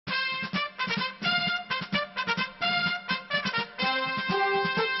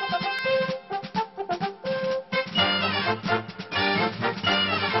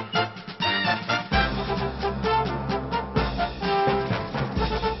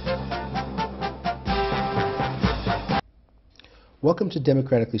Welcome to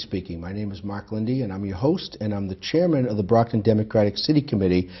Democratically Speaking. My name is Mark Linde, and I'm your host, and I'm the chairman of the Brockton Democratic City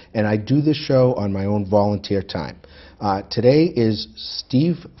Committee, and I do this show on my own volunteer time. Today is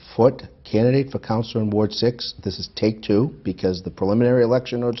Steve Foote, candidate for Councillor in Ward 6. This is take two because the preliminary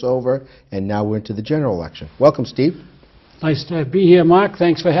election is over, and now we're into the general election. Welcome, Steve. Nice to be here, Mark.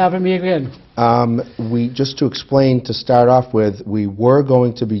 Thanks for having me again. Just to explain, to start off with, we were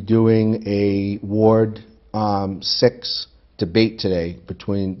going to be doing a Ward 6 debate today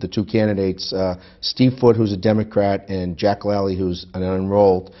between the two candidates, Steve Foote, who's a Democrat, and Jack Lally, who's an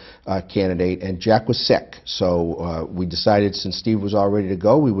unenrolled candidate. And Jack was sick, so we decided since Steve was all ready to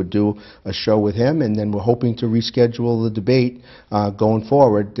go, we would do a show with him, and then we're hoping to reschedule the debate going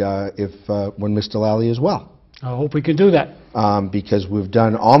forward when Mr. Lally is well. I hope we can do that. Because we've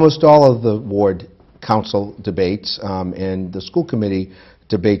done almost all of the ward council debates and the school committee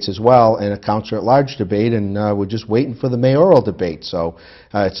debates as well, and a councillor at large debate, and we're just waiting for the mayoral debate. So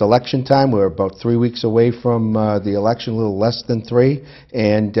it's election time. We're about 3 weeks away from the election, a little less than 3.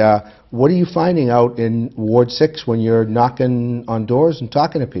 And what are you finding out in Ward 6 when you're knocking on doors and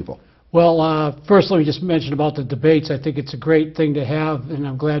talking to people? Well, first let me just mention about the debates. I think it's a great thing to have, and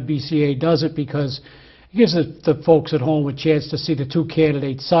I'm glad BCA does it because it gives the folks at home a chance to see the two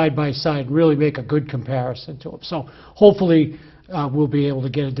candidates side by side and really make a good comparison to them. So hopefully we'll be able to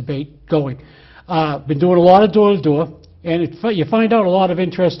get a debate going. Been doing a lot of door-to-door, and you find out a lot of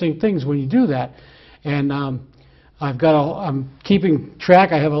interesting things when you do that. And I'm keeping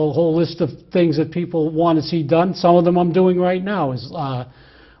track. I have a whole list of things that people want to see done. Some of them I'm doing right now.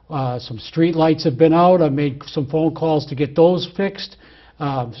 Some street lights have been out. I've made some phone calls to get those fixed.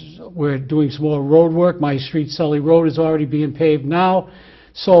 We're doing some more road work. My street, Sully Road, is already being paved now.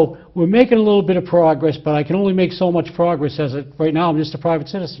 So we're making a little bit of progress, but I can only make so much progress right now I'm just a private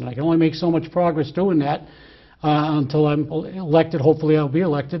citizen. I can only make so much progress doing that until I'm elected. Hopefully I'll be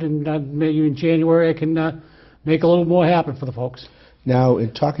elected, and maybe in January I can make a little more happen for the folks. Now,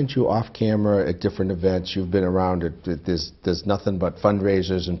 in talking to you off camera at different events, you've been around it. There's nothing but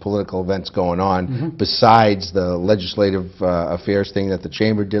fundraisers and political events going on besides the legislative affairs thing that the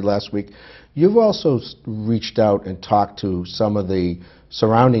chamber did last week. You've also reached out and talked to some of the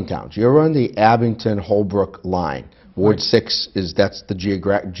surrounding towns. You're on the Abington-Holbrook line. Ward 6 that's the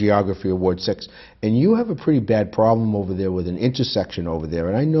geography of Ward 6. And you have a pretty bad problem over there with an intersection over there.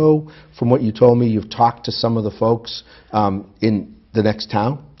 And I know from what you told me, you've talked to some of the folks in the next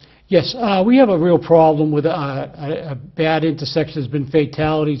town? Yes, we have a real problem with a bad intersection. There's been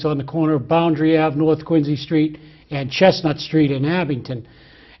fatalities on the corner of Boundary Ave, North Quincy Street, and Chestnut Street in Abington.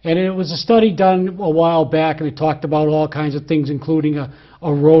 And it was a study done a while back, and it talked about all kinds of things, including a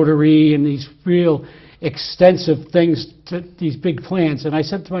rotary and these real extensive things, these big plans. And I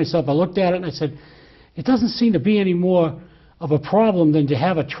said to myself, I looked at it and I said, it doesn't seem to be any more of a problem than to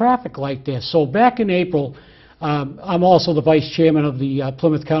have a traffic light there. So back in April, I'm also the vice chairman of the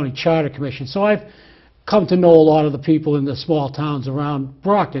Plymouth County Charter Commission. So I've come to know a lot of the people in the small towns around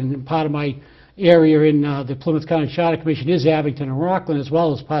Brockton, and part of my area in the Plymouth County Charter Commission is Abington and Rockland, as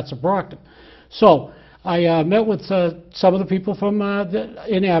well as parts of Brockton. So I met with some of the people from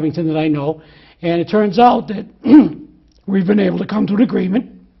in Abington that I know, and it turns out that we've been able to come to an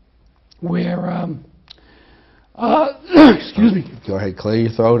agreement where excuse me. Go ahead, clear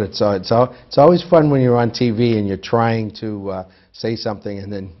your throat. It's always fun when you're on TV and you're trying to say something,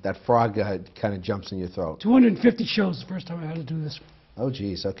 and then that frog kind of jumps in your throat. 250 shows the first time I had to do this. Oh,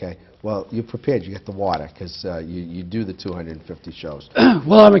 geez, okay. Well, you're prepared. You get the water, because you do the 250 shows.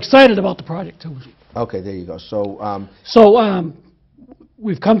 Well, I'm excited about the project, too. Okay, there you go. So,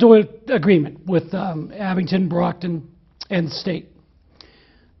 we've come to an agreement with Abington, Brockton, and the state.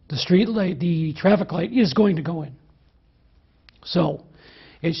 The street light, the traffic light is going to go in. So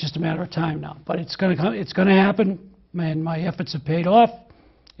it's just a matter of time now. But it's going to happen, and my efforts have paid off,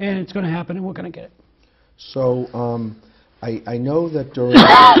 and it's going to happen, and we're going to get it. So I know that during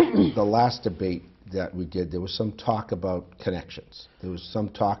the last debate that we did, there was some talk about connections. There was some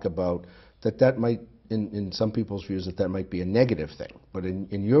talk about that might, in some people's views, that might be a negative thing. But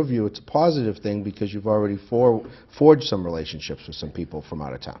in your view, it's a positive thing because you've already forged some relationships with some people from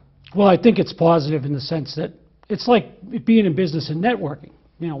out of town. Well, I think it's positive in the sense that it's like being in business and networking.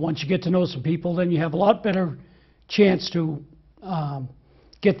 You know, once you get to know some people, then you have a lot better chance to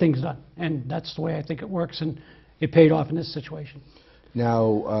get things done. And that's the way I think it works, and it paid off in this situation.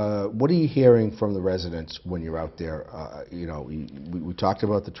 Now, what are you hearing from the residents when you're out there? You know, we talked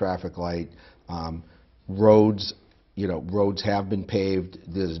about the traffic light. Roads have been paved.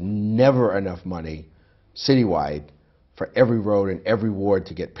 There's never enough money citywide for every road in every ward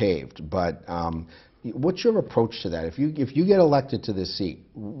to get paved. But what's your approach to that? If you get elected to this seat,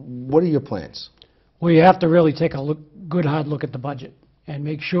 what are your plans? Well, you have to really take a good hard look at the budget and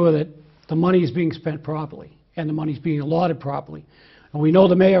make sure that the money is being spent properly and the money is being allotted properly. And we know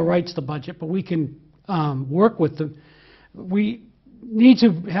the mayor writes the budget, but we can work with them. We need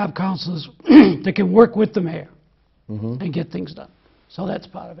to have councilors that can work with the mayor and get things done. So that's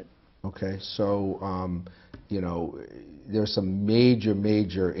part of it. Okay, so you know, there's some major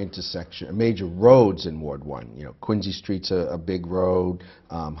roads in Ward 1. You know, Quincy Street's a big road,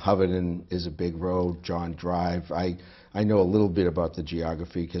 Hoverton is a big road, John Drive. I know a little bit about the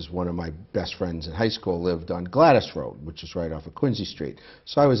geography because one of my best friends in high school lived on Gladys Road, which is right off of Quincy Street.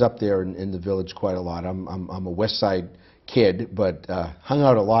 So I was up there in the village quite a lot. I'm a West Side kid, but hung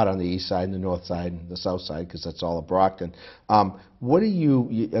out a lot on the east side and the north side and the south side because that's all of Brockton. What do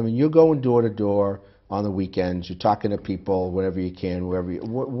I mean, you're going door to door on the weekends, you're talking to people whenever you can, wherever you,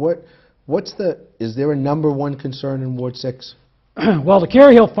 is there a #1 concern in Ward 6? Well, the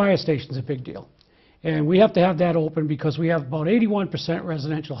Cary Hill Fire Station is a big deal. And we have to have that open because we have about 81%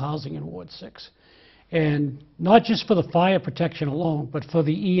 residential housing in Ward 6. And not just for the fire protection alone, but for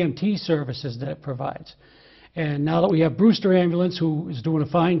the EMT services that it provides. And now that we have Brewster Ambulance, who is doing a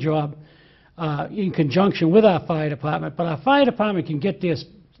fine job in conjunction with our fire department, but our fire department can get this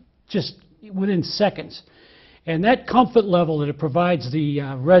just within seconds. And that comfort level that it provides the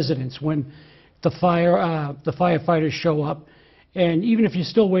residents when the firefighters show up, and even if you're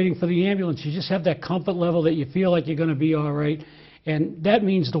still waiting for the ambulance, you just have that comfort level that you feel like you're going to be all right. And that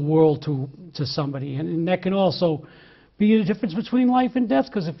means the world to somebody. And that can also be the difference between life and death,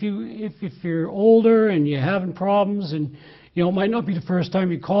 because if you're older and you're having problems and, you know, it might not be the first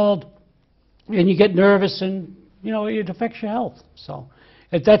time you called and you get nervous and, you know, it affects your health. So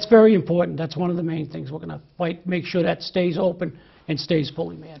that's very important. That's one of the main things. We're going to fight, make sure that stays open and stays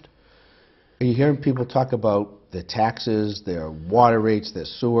fully manned. Are you hearing people talk about their taxes, their water rates, their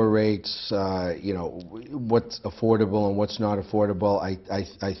sewer rates, you know, what's affordable and what's not affordable?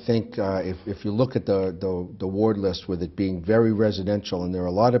 I think if you look at the ward list with it being very residential, and there are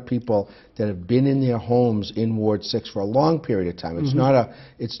a lot of people that have been in their homes in Ward 6 for a long period of time. It's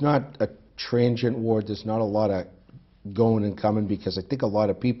not a transient ward. There's not a lot of going and coming, because I think a lot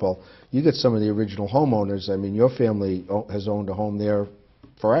of people, you get some of the original homeowners. I mean, your family has owned a home there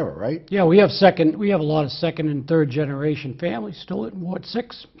forever, right? Yeah, we have a lot of second and third generation families still in Ward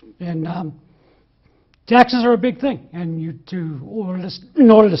 6, and taxes are a big thing. And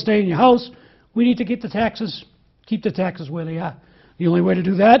in order to stay in your house, we need to keep the taxes where they are. The only way to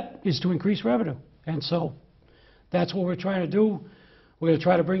do that is to increase revenue, and so that's what we're trying to do. We're going to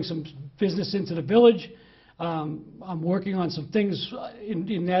try to bring some business into the village. I'm working on some things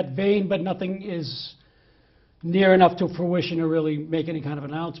in that vein, but nothing is near enough to fruition to really make any kind of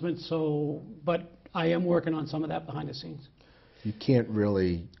announcement. So, but I am working on some of that behind the scenes. You can't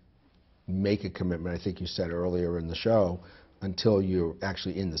really make a commitment, I think you said earlier in the show, until you're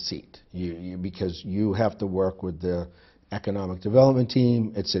actually in the seat. Because you have to work with the economic development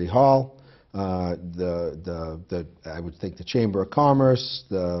team at City Hall, I would think the Chamber of Commerce.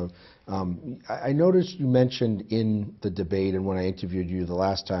 I noticed you mentioned in the debate and when I interviewed you the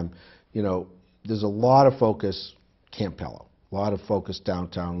last time, you know, there's a lot of focus Camp Pello, a lot of focus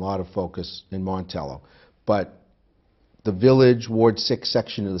downtown, a lot of focus in Montello, but the village, Ward 6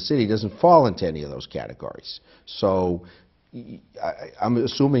 section of the city doesn't fall into any of those categories. So I'm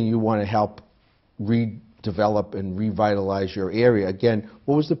assuming you want to help redevelop and revitalize your area. Again,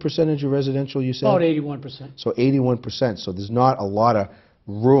 what was the percentage of residential you said? About 81%. So 81%. So there's not a lot of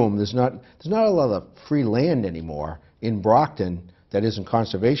room. There's not a lot of free land anymore in Brockton that isn't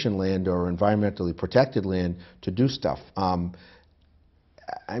conservation land or environmentally protected land to do stuff.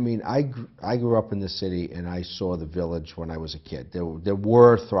 I mean, I grew up in the city and I saw the village when I was a kid. There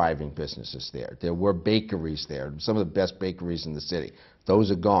were thriving businesses there. There were bakeries there, some of the best bakeries in the city.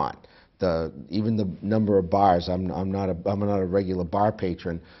 Those are gone. Even the number of bars, I'm not a regular bar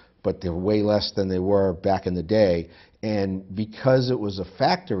patron, but they're way less than they were back in the day. And because it was a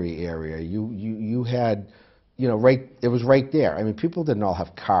factory area, you had, you know, it was right there. I mean, people didn't all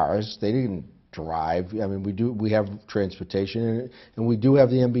have cars. They didn't drive. I mean, we have transportation, and we do have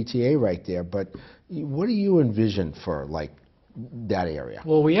the MBTA right there. But what do you envision for, like, that area?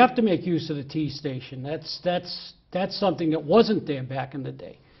 Well, we have to make use of the T station. That's something that wasn't there back in the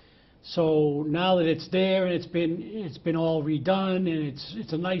day. So now that it's there and it's been all redone and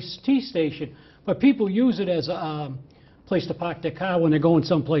it's a nice T station, but people use it as a place to park their car when they're going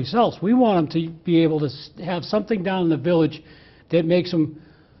someplace else. We want them to be able to have something down in the village that makes them,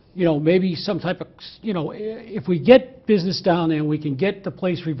 you know, maybe some type of, you know, if we get business down there and we can get the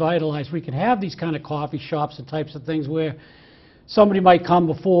place revitalized, we can have these kind of coffee shops and types of things where somebody might come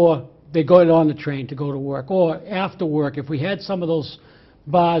before they go on the train to go to work, or after work. If we had some of those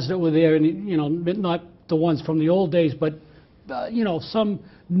bars that were there, and you know, not the ones from the old days, but you know, some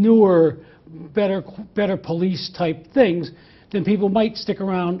newer, better police type things, then people might stick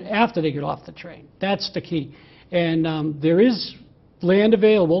around after they get off the train. That's the key. And there is land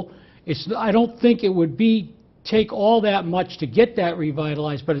available. I don't think it would take all that much to get that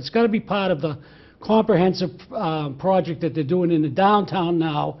revitalized, but it's got to be part of the comprehensive project that they're doing in the downtown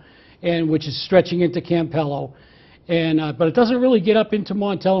now, and which is stretching into Campello. And but it doesn't really get up into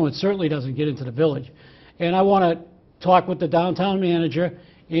Montello. It certainly doesn't get into the village. And I want to talk with the downtown manager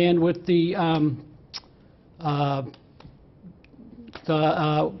and with the I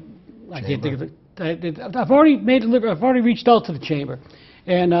can't think of it. I've already reached out to the chamber,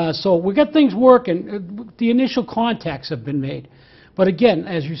 and so we got things working. The initial contacts have been made, but again,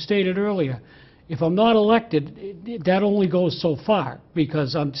 as you stated earlier, if I'm not elected, that only goes so far,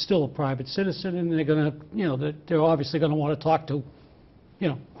 because I'm still a private citizen, and they're going to, you know, they're obviously going to want to talk to, you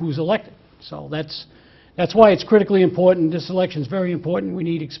know, who's elected. So that's why it's critically important. This election is very important. We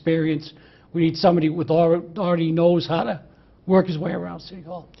need experience. We need somebody with already knows how to work his way around City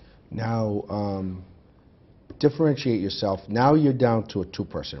Hall. Now, differentiate yourself. Now you're down to a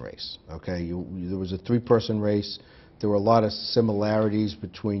two-person race, okay? There was a three-person race. There were a lot of similarities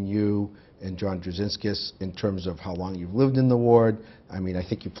between you and John Drzezinskis in terms of how long you've lived in the ward. I mean, I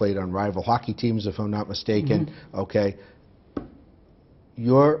think you played on rival hockey teams, if I'm not mistaken, okay?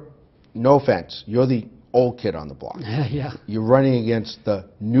 You're, no offense, you're the old kid on the block. Yeah. You're running against the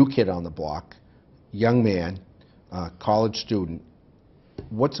new kid on the block, young man, college student.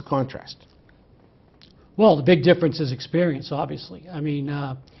 What's the contrast? Well, the big difference is experience, obviously. I mean,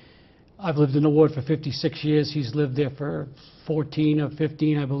 I've lived in the ward for 56 years. He's lived there for 14 or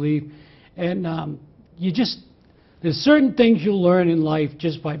 15, I believe. And there's certain things you'll learn in life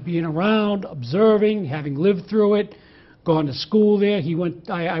just by being around, observing, having lived through it, gone to school there.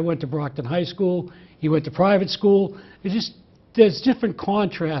 I went to Brockton High School. He went to private school. There's different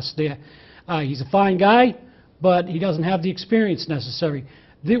contrasts there. He's a fine guy, but he doesn't have the experience necessary.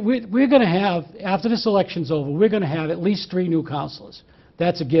 We're going to have, after this election's over, we're going to have at least 3 new councilors.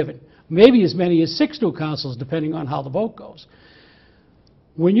 That's a given. Maybe as many as 6 new councilors, depending on how the vote goes.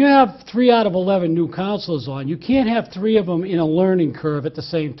 When you have 3 out of 11 new councilors on, you can't have 3 of them in a learning curve at the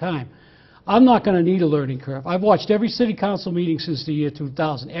same time. I'm not going to need a learning curve. I've watched every city council meeting since the year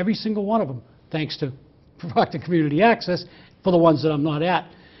 2000, every single one of them, thanks to Brockton Community Access, for the ones that I'm not at.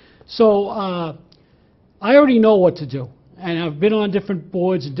 So I already know what to do. And I've been on different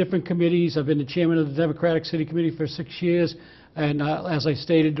boards and different committees. I've been the chairman of the Democratic City Committee for 6 years. And as I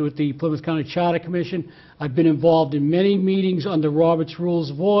stated with the Plymouth County Charter Commission, I've been involved in many meetings under Robert's Rules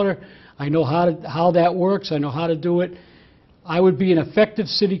of Order. I know how that works. I know how to do it. I would be an effective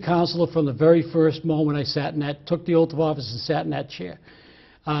city councilor from the very first moment I took the oath of office and sat in that chair.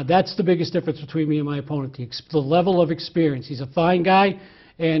 That's the biggest difference between me and my opponent, the level of experience. He's a fine guy,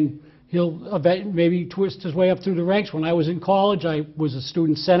 and he'll maybe twist his way up through the ranks. When I was in college, I was a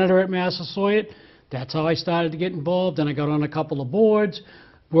student senator at Massasoit. That's how I started to get involved. Then I got on a couple of boards,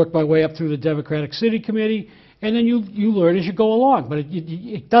 worked my way up through the Democratic City Committee, and then you learn as you go along. But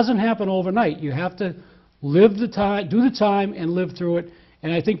it doesn't happen overnight. You have to live the time, do the time, and live through it.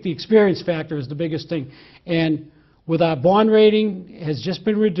 And I think the experience factor is the biggest thing. And with our bond rating, it has just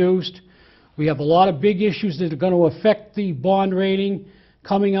been reduced. We have a lot of big issues that are going to affect the bond rating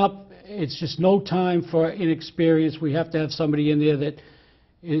coming up. It's just no time for inexperience. We have to have somebody in there that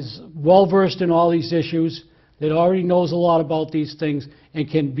is well-versed in all these issues, that already knows a lot about these things, and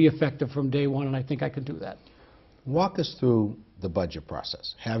can be effective from day one, and I think I can do that. Walk us through the budget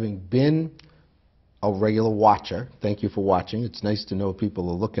process. Having been a regular watcher, thank you for watching. It's nice to know people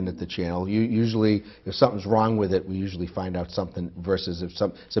are looking at the channel. Usually, if something's wrong with it, we usually find out something, versus if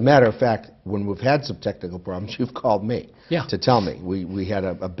some... As a matter of fact, when we've had some technical problems, you've called me to tell me. We had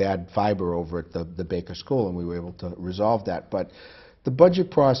a bad fiber over at the Baker School, and we were able to resolve that. But the budget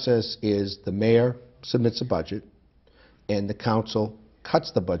process is the mayor submits a budget, and the council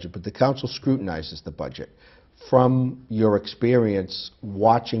cuts the budget, but the council scrutinizes the budget. From your experience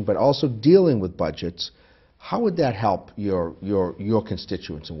watching, but also dealing with budgets, how would that help your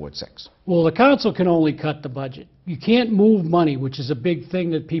constituents in Ward 6? Well, the council can only cut the budget. You can't move money, which is a big thing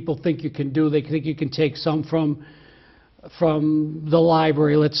that people think you can do. They think you can take some from the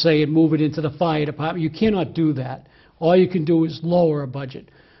library, let's say, and move it into the fire department. You cannot do that. All you can do is lower a budget.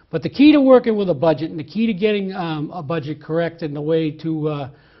 But the key to working with a budget, and the key to getting a budget correct, and the way to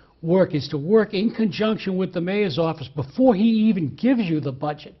work is to work in conjunction with the mayor's office before he even gives you the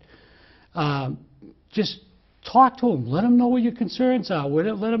budget. Just talk to him. Let him know what your concerns are.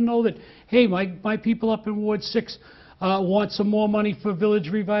 Let him know that, hey, my people up in Ward 6 want some more money for village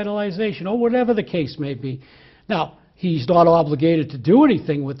revitalization, or whatever the case may be. Now, he's not obligated to do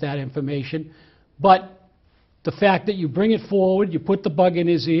anything with that information, but the fact that you bring it forward, you put the bug in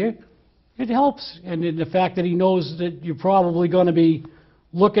his ear, it helps. And the fact that he knows that you're probably going to be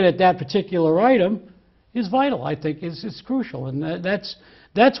looking at that particular item is vital, I think. It's crucial. And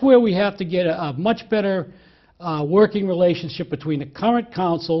that's where we have to get a much better working relationship between the current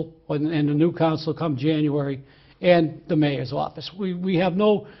council and the new council come January and the mayor's office. We have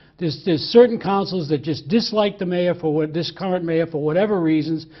no, there's certain councils that just dislike the mayor this current mayor for whatever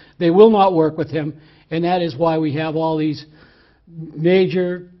reasons. They will not work with him, and that is why we have all these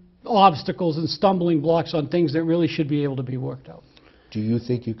major obstacles and stumbling blocks on things that really should be able to be worked out. Do you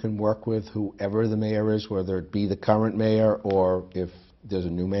think you can work with whoever the mayor is, whether it be the current mayor or if there's a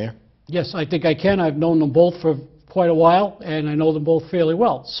new mayor? Yes, I think I can. I've known them both for quite a while, and I know them both fairly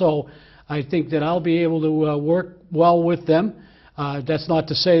well. So I think that I'll be able to work well with them. That's not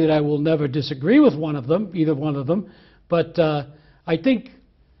to say that I will never disagree with either one of them, but I think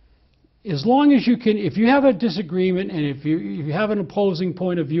as long as you can, if you have a disagreement and if you have an opposing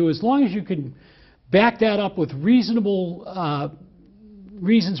point of view, as long as you can back that up with reasonable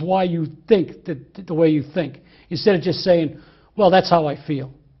reasons why you think the way you think, instead of just saying, well, that's how I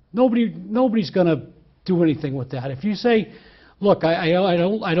feel. Nobody's going to do anything with that. If you say, look, I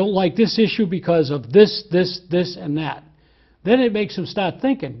don't like this issue because of this, and that, then it makes them start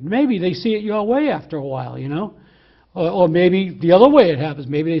thinking. Maybe they see it your way after a while, you know? Or maybe the other way it happens.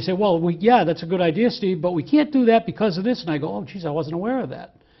 Maybe they say, well, yeah, that's a good idea, Steve, but we can't do that because of this. And I go, oh, geez, I wasn't aware of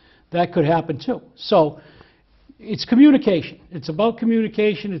that. That could happen too. So it's communication. It's about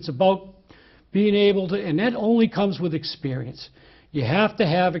communication. It's about being able to, and that only comes with experience. You have to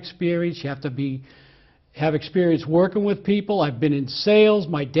have experience. You have to have experience working with people. I've been in sales.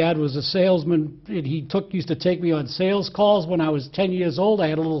 My dad was a salesman. He used to take me on sales calls when I was 10 years old. I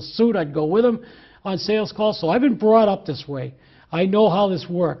had a little suit. I'd go with him on sales calls. So I've been brought up this way. I know how this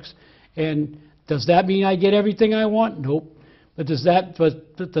works. And does that mean I get everything I want? Nope. But does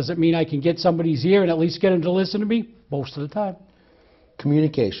it mean I can get somebody's ear and at least get them to listen to me? Most of the time.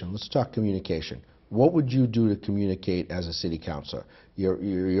 Communication. Let's talk communication. What would you do to communicate as a city councilor?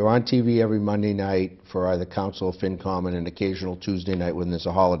 You're on TV every Monday night for either council or FinCom and an occasional Tuesday night when there's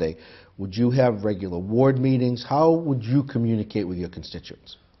a holiday. Would you have regular ward meetings? How would you communicate with your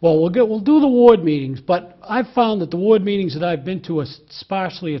constituents? Well, we'll do the ward meetings, but I've found that the ward meetings that I've been to are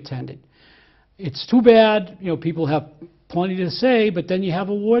sparsely attended. It's too bad, you know, people have plenty to say, but then you have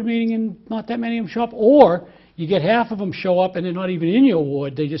a ward meeting and not that many of them show up, or you get half of them show up and they're not even in your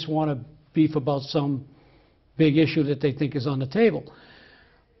ward. They just want to beef about some big issue that they think is on the table.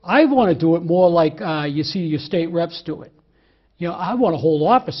 I want to do it more like you see your state reps do it. You know, I want to hold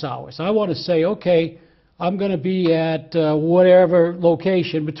office hours. I want to say, okay, I'm going to be at whatever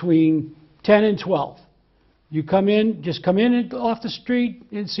location between 10 and 12. You come in, just come in and off the street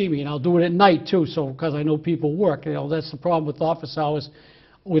and see me. And I'll do it at night too, so because I know people work. You know, that's the problem with office hours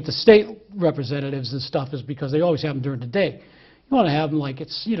with the state representatives and stuff, is because they always have them during the day. You want to have them like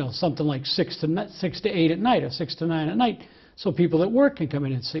it's, you know, something like 6 to 8 at night or 6 to 9 at night, so people that work can come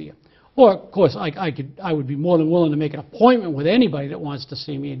in and see you. Or, of course, I would be more than willing to make an appointment with anybody that wants to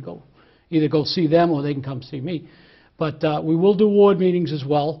see me and either go see them or they can come see me. But we will do ward meetings as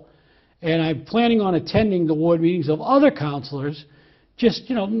well, and I'm planning on attending the ward meetings of other councilors, just,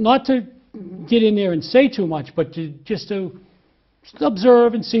 you know, not to get in there and say too much, but just to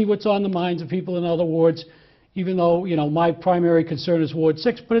observe and see what's on the minds of people in other wards, even though, you know, my primary concern is Ward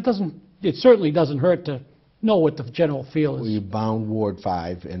 6, but it certainly doesn't hurt to know what the general feel is. Well, you bound Ward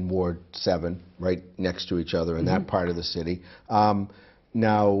 5 and Ward 7 right next to each other in that part of the city.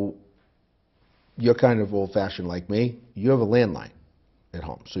 Now, you're kind of old-fashioned like me. You have a landline at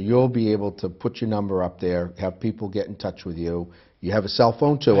home, so you'll be able to put your number up there, have people get in touch with you. You have a cell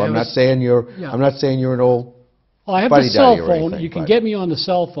phone too. I'm not saying you're an old. Well, I have the cell phone. You can get me on the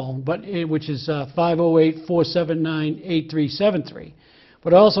cell phone, which is 508-479-8373.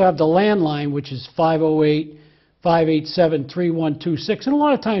 But I also have the landline, which is 508-587-3126. And a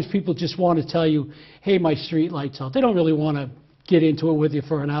lot of times people just want to tell you, hey, my street light's out. They don't really want to get into it with you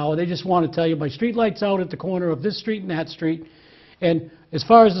for an hour. They just want to tell you, my street light's out at the corner of this street and that street. And as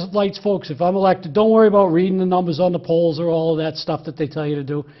far as the lights, folks, if I'm elected, don't worry about reading the numbers on the poles or all of that stuff that they tell you to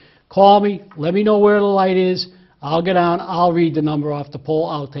do. Call me. Let me know where the light is. I'll get down, I'll read the number off the pole,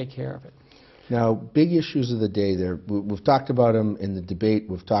 I'll take care of it. Now, big issues of the day there, we've talked about them in the debate,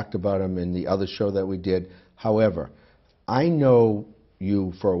 we've talked about them in the other show that we did. However, I know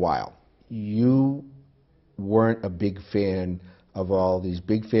you for a while. You weren't a big fan of all these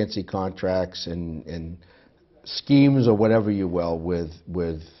big fancy contracts and schemes or whatever you will with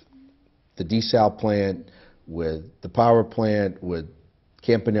the desal plant, with the power plant, with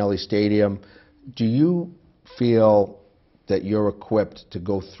Campanelli Stadium. Do you feel that you're equipped to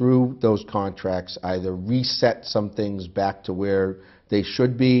go through those contracts, either reset some things back to where they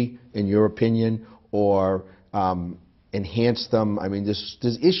should be, in your opinion, or enhance them? I mean,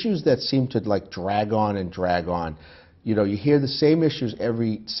 there's issues that seem to like drag on and drag on. You know, you hear the same issues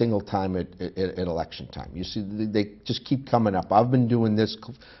every single time at election time. You see, they just keep coming up. I've been doing this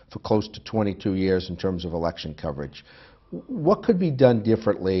for close to 22 years in terms of election coverage. What could be done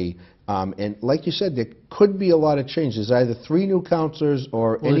differently? And like you said, there could be a lot of change. There's either 3 new councillors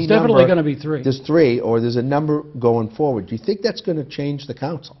or any number. There's definitely going to be 3. There's 3, or there's a number going forward. Do you think that's going to change the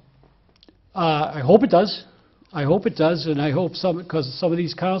council? I hope it does. I hope it does, and I hope because some of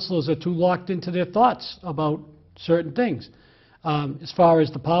these councillors are too locked into their thoughts about certain things. As far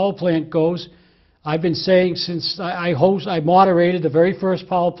as the power plant goes, I've been saying since I moderated the very first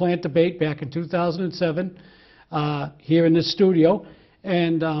power plant debate back in 2007 here in this studio,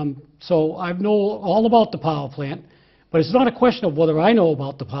 and so I know all about the power plant, but it's not a question of whether I know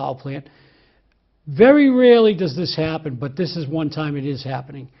about the power plant. Very rarely does this happen, but this is one time it is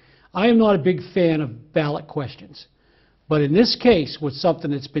happening. I am not a big fan of ballot questions, but in this case, with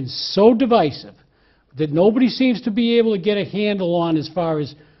something that's been so divisive that nobody seems to be able to get a handle on as far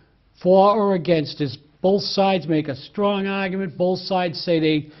as for or against, is both sides make a strong argument, both sides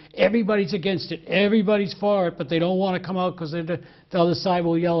say everybody's against it, everybody's for it, but they don't want to come out because the other side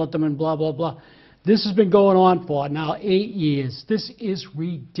will yell at them and blah, blah, blah. This has been going on for now 8 years. This is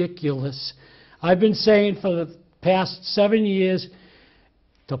ridiculous. I've been saying for the past 7 years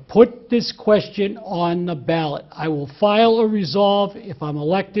to put this question on the ballot. I will file a resolve if I'm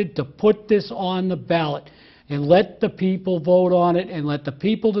elected to put this on the ballot and let the people vote on it and let the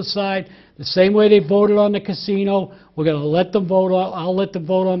people decide. The same way they voted on the casino, we're going to let them vote on, I'll let them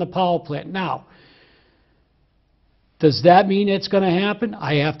vote on the power plant. Now, does that mean it's going to happen?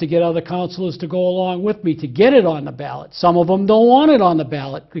 I have to get other councilors to go along with me to get it on the ballot. Some of them don't want it on the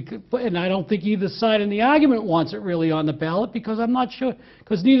ballot, and I don't think either side in the argument wants it really on the ballot, because I'm not sure,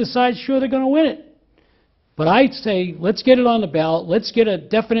 because neither side's sure they're going to win it. But I say, let's get it on the ballot, let's get a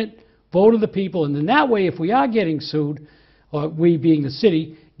definite vote of the people, and then that way, if we are getting sued, or we being the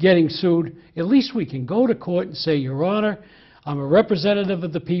city, getting sued, at least we can go to court and say, Your Honor, I'm a representative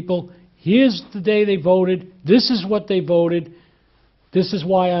of the people. Here's the day they voted. This is what they voted. This is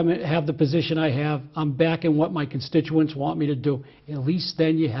why I have the position I have. I'm backing what my constituents want me to do. At least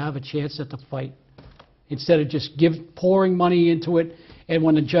then you have a chance at the fight, instead of just pouring money into it, and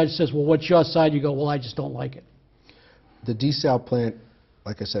when the judge says, well, what's your side? You go, well, I just don't like it. The desal plant,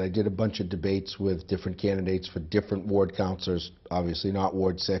 like I said, I did a bunch of debates with different candidates for different ward councillors, obviously not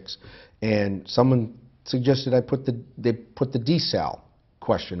Ward 6, and someone suggested they put the desal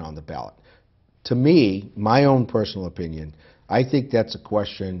question on the ballot. To me, my own personal opinion, I think that's a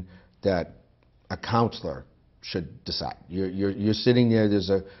question that a councillor should decide. You're sitting there, there's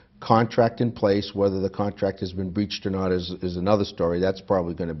a contract in place. Whether the contract has been breached or not is another story. That's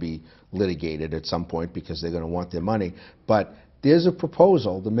probably going to be litigated at some point because they're going to want their money. But there's a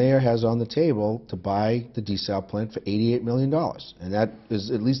proposal the mayor has on the table to buy the desal plant for $88 million. And that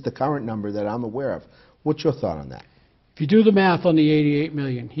is at least the current number that I'm aware of. What's your thought on that? If you do the math on the $88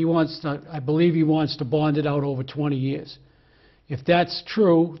 million, he wants to, I believe he wants to bond it out over 20 years. If that's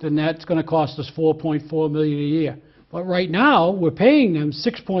true, then that's going to cost us $4.4 million a year. But right now, we're paying them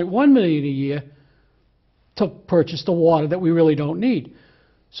 $6.1 million a year to purchase the water that we really don't need.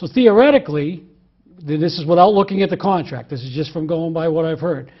 So theoretically, this is without looking at the contract. This is just from going by what I've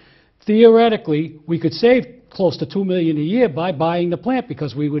heard. Theoretically, we could save close to $2 million a year by buying the plant,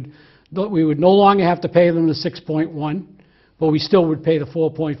 because we would no longer have to pay them the 6.1, but we still would pay the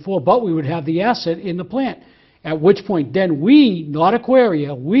 4.4, but we would have the asset in the plant. At which point, then we, not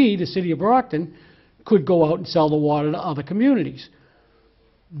Aquaria, we, the City of Brockton, could go out and sell the water to other communities.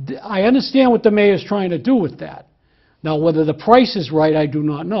 I understand what the mayor's trying to do with that. Now, whether the price is right, I do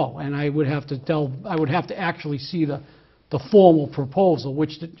not know, and I would have to actually see the formal proposal,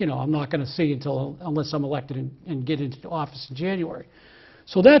 which, you know, I'm not going to see unless I'm elected and get into office in January.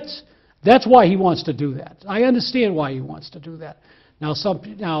 So that's why he wants to do that. I understand why he wants to do that. Now,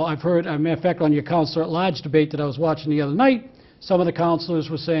 I've heard, as a matter of fact, on your Councillor at Large debate that I was watching the other night, some of the councillors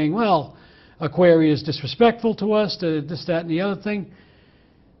were saying, well, Aquaria is disrespectful to us, to this, that, and the other thing.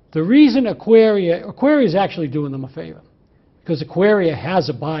 The reason Aquaria is actually doing them a favor, because Aquaria has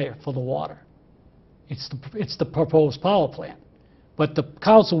a buyer for the water. It's the proposed power plant. But the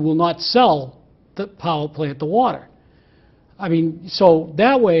council will not sell the power plant the water. I mean, so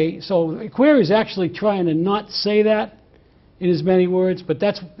that way, so Aquaria is actually trying to not say that in as many words, but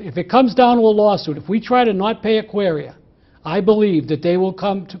that's, if it comes down to a lawsuit, if we try to not pay Aquaria, I believe that they will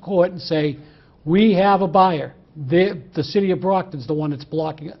come to court and say, we have a buyer. The City of Brockton is the one that's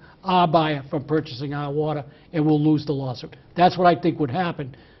blocking our buyer from purchasing our water, and we'll lose the lawsuit. That's what I think would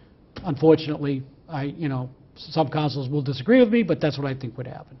happen. Unfortunately, some councils will disagree with me, but that's what I think would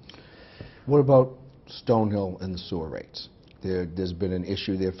happen. What about Stonehill and the sewer rates? There's been an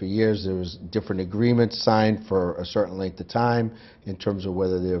issue there for years. There was different agreements signed for a certain length of time in terms of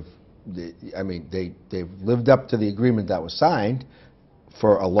whether they've lived up to the agreement that was signed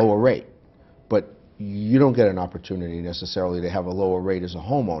for a lower rate. But you don't get an opportunity necessarily to have a lower rate as a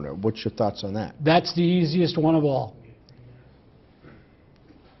homeowner. What's your thoughts on that? That's the easiest one of all.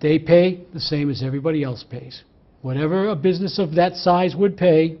 They pay the same as everybody else pays. Whatever a business of that size would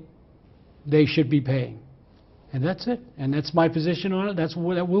pay, they should be paying. And that's it. And that's my position on it. That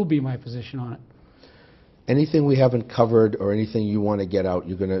will be my position on it. Anything we haven't covered or anything you want to get out?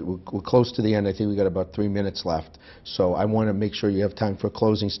 We're close to the end. I think we got about 3 minutes left. So I want to make sure you have time for a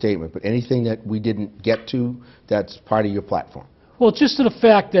closing statement. But anything that we didn't get to that's part of your platform? Well, just to the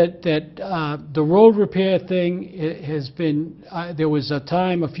fact that the road repair thing has been, there was a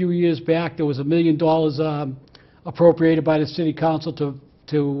time a few years back, there was $1 million appropriated by the City Council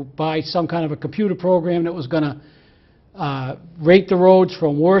to buy some kind of a computer program that was going to rate the roads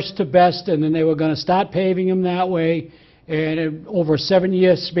from worst to best, and then they were going to start paving them that way. And over a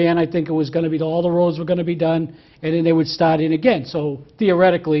 7-year span, I think it was going to be, all the roads were going to be done, and then they would start in again. So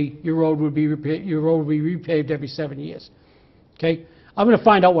theoretically, your road would be repaved every 7 years. Okay? I'm going to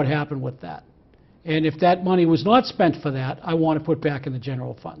find out what happened with that. And if that money was not spent for that, I want to put back in the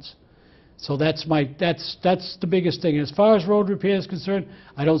general funds. So that's the biggest thing. As far as road repair is concerned,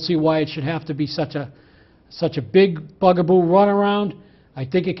 I don't see why it should have to be such a big bugaboo runaround. I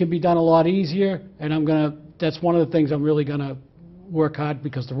think it can be done a lot easier, and that's one of the things I'm really going to work hard,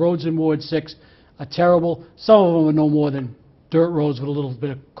 because the roads in Ward 6 are terrible. Some of them are no more than dirt roads with a little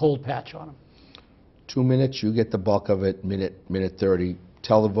bit of cold patch on them. 2 minutes, you get the bulk of it, minute 30.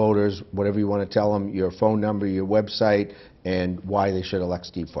 Tell the voters whatever you want to tell them, your phone number, your website, and why they should elect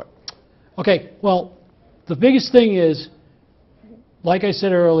Steve Foote. Okay, well, the biggest thing is, like I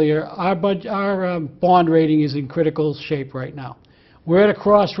said earlier, our bond rating is in critical shape right now. We're at a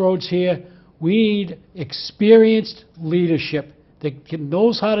crossroads here. We need experienced leadership that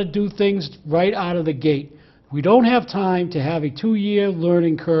knows how to do things right out of the gate. We don't have time to have a 2-year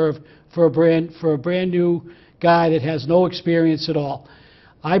learning curve for a brand new guy that has no experience at all.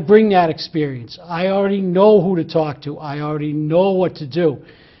 I bring that experience. I already know who to talk to. I already know what to do.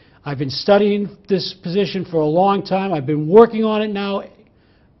 I've been studying this position for a long time. I've been working on it now,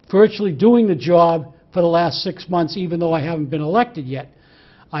 virtually doing the job for the last 6 months, even though I haven't been elected yet.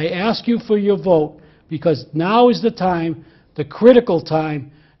 I ask you for your vote, because now is the time, the critical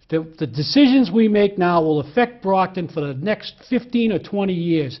time. The decisions we make now will affect Brockton for the next 15 or 20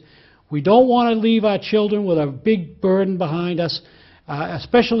 years. We don't want to leave our children with a big burden behind us,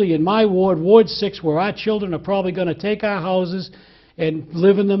 especially in my ward, Ward 6, where our children are probably going to take our houses and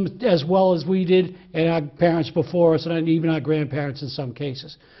live in them as well as we did, and our parents before us, and even our grandparents in some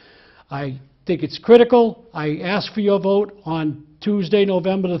cases. I think it's critical. I ask for your vote on Tuesday,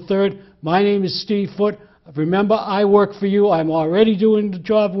 November the 3rd. My name is Steve Foote. Remember, I work for you. I'm already doing the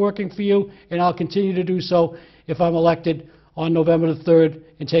job working for you, and I'll continue to do so if I'm elected on November the 3rd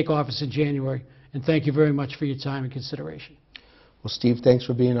and take office in January. And thank you very much for your time and consideration. Well, Steve, thanks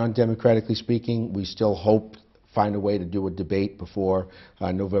for being on Democratically Speaking. We still hope find a way to do a debate before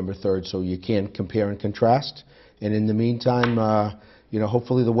November 3rd so you can compare and contrast. And in the meantime,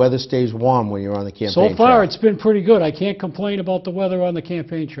 hopefully the weather stays warm when you're on the campaign trail. So far, it's been pretty good. I can't complain about the weather on the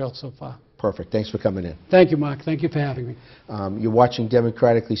campaign trail so far. Perfect. Thanks for coming in. Thank you, Mark. Thank you for having me. You're watching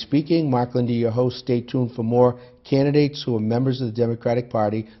Democratically Speaking. Mark Linde, your host. Stay tuned for more candidates who are members of the Democratic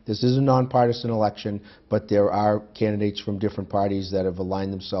Party. This is a nonpartisan election, but there are candidates from different parties that have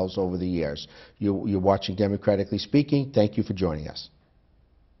aligned themselves over the years. You're watching Democratically Speaking. Thank you for joining us.